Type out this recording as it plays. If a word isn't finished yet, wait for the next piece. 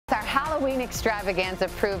Halloween extravaganza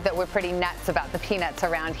proved that we're pretty nuts about the Peanuts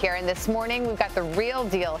around here. And this morning, we've got the real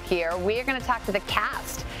deal here. We are going to talk to the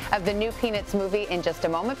cast of the new Peanuts movie in just a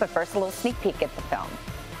moment. But first, a little sneak peek at the film.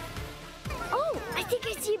 Oh, I think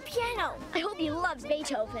I see a piano. I hope he loves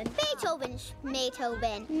Beethoven.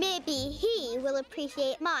 Beethoven. Maybe he will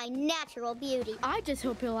appreciate my natural beauty. I just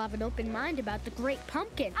hope he'll have an open mind about the Great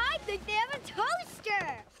Pumpkin. I think they have a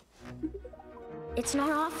toaster. It's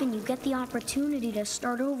not often you get the opportunity to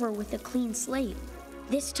start over with a clean slate.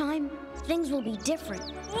 This time, things will be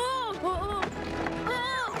different.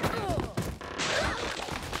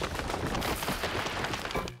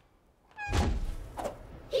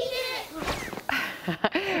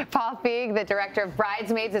 Paul Feig, the director of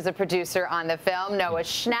Bridesmaids, is a producer on the film. Noah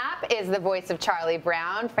Schnapp is the voice of Charlie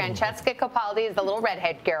Brown. Francesca Capaldi is the little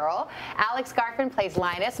redhead girl. Alex Garfin plays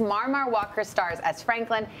Linus. Marmar Walker stars as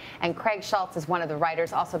Franklin. And Craig Schulz is one of the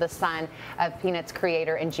writers, also the son of Peanuts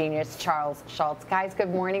creator and genius Charles Schulz. Guys, good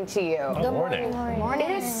morning to you. Good morning.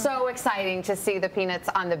 It is so exciting to see the Peanuts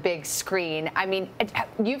on the big screen. I mean,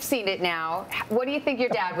 you've seen it now. What do you think your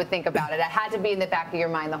dad would think about it? It had to be in the back of your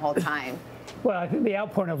mind the whole time. Well, I think the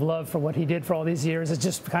outpouring of love for what he did for all these years has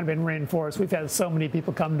just kind of been reinforced. We've had so many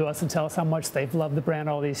people come to us and tell us how much they've loved the brand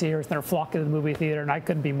all these years. They're flocking to the movie theater, and I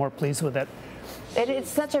couldn't be more pleased with it. It is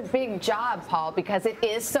such a big job, Paul, because it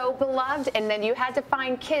is so beloved, and then you had to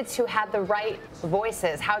find kids who had the right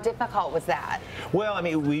voices. How difficult was that? Well, I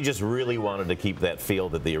mean, we just really wanted to keep that feel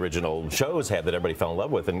that the original shows had that everybody fell in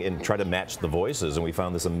love with and try to match the voices, and we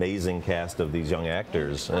found this amazing cast of these young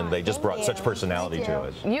actors, and they just brought such personality to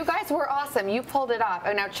it. You guys were awesome. You pulled it off.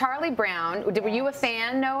 And now, Charlie Brown, were you a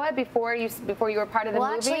fan, Noah, before you were part of the movie?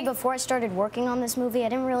 Well, actually, before I started working on this movie, I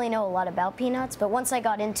didn't really know a lot about Peanuts, but once I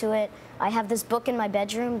got into it, I have this book in my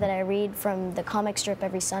bedroom that I read from the comic strip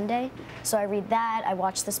every Sunday. So I read that, I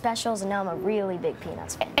watch the specials, and now I'm a really big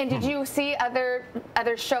Peanuts fan. And did you see other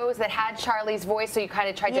shows that had Charlie's voice, so you kind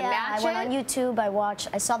of tried to match it? Yeah, I went on YouTube,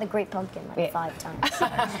 I saw The Great Pumpkin like 5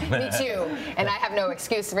 times. Me too, and I have no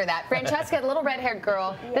excuse for that. Francesca, the little red-haired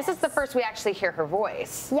girl, this is the first we actually hear her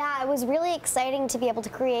voice. Yeah, it was really exciting to be able to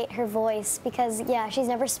create her voice because, yeah, she's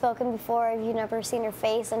never spoken before. You've never seen her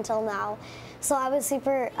face until now. So I was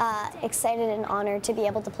super excited and honored to be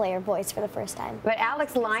able to play her voice for the first time. But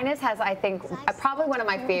Alex Linus has, I think, probably one of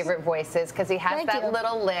my favorite voices because he has that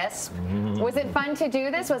little lisp. Was it fun to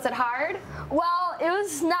do this? Was it hard? Well, it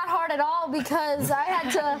was not hard at all because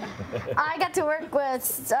I got to work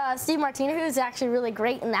with Steve Martina, who's actually really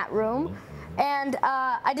great in that room. And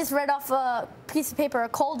I just read off a piece of paper, a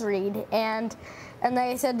cold read, and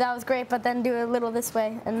they said that was great, but then do it a little this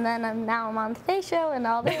way. And then now I'm on the Today Show and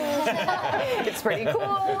all this. It's pretty cool.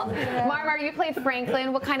 Marmar, you played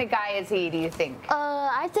Franklin. What kind of guy is he, do you think?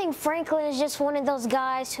 I think Franklin is just one of those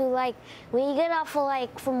guys who, like, when you get off of,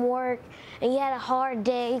 from work and you had a hard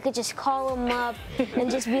day, you could just call him up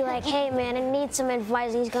and just be like, hey, man, I need some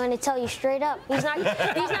advice. And he's going to tell you straight up. He's not going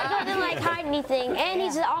to, hide anything. And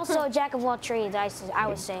he's also a jack of all trades, I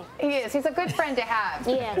would say. He is. He's a good friend to have.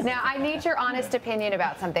 Yes. Now, I need your honest opinion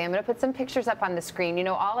about something. I'm going to put some pictures up on the screen. You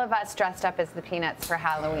know, all of us dressed up as the Peanuts for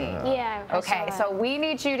Halloween. Yeah. Okay, so we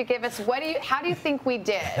need you to give us, how do you think we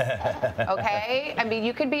did? Okay? I mean,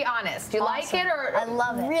 you could be honest. Do you like it? Or I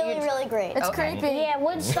love it. Really great. It's creepy. Yeah,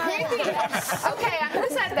 Woodstock. Okay, who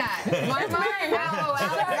said that? Marmar? No,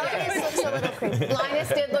 Alex looks a little creepy. Linus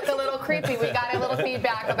did look a little creepy. We got a little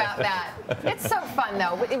feedback about that. It's so fun,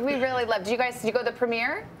 though. We really loved it. Did you go to the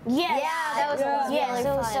premiere? Yes. Yeah, that was really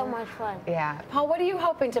it was so much fun. Yeah. Paul, what are you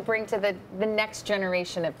hoping to bring to the next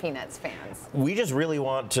generation of Peanuts fans? We just really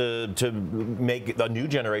want to make a new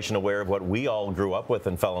generation aware of what we all grew up with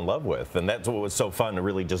and fell in love with. And that's what was so fun,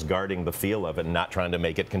 really just guarding the feel of it and not trying to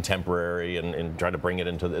make it contemporary and try to bring it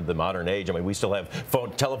into the modern age. I mean, we still have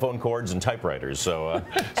telephone cords and typewriters, so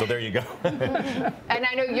there you go. And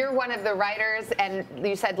I know you're one of the writers, and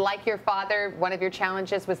you said, like your father, one of your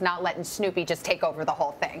challenges was not letting Snoopy just take over the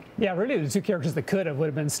whole thing. Yeah, really, the two characters that would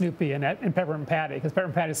have been Snoopy and Pepper and Patty, because Pepper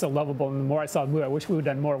and Patty is so lovable, and the more I saw the movie, I wish we would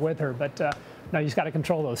have done more with her, but no, you just got to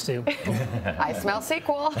control those two. I smell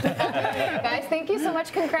sequel. Guys, thank you so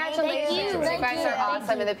much. Congratulations. You guys are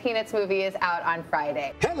awesome, and the Peanuts movie is out on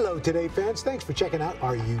Friday. Hello, Today fans. Thanks for checking out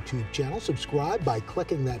our YouTube channel. Subscribe by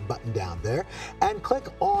clicking that button down there, and click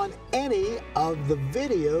on any of the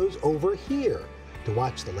videos over here to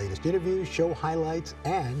watch the latest interviews, show highlights,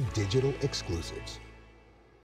 and digital exclusives.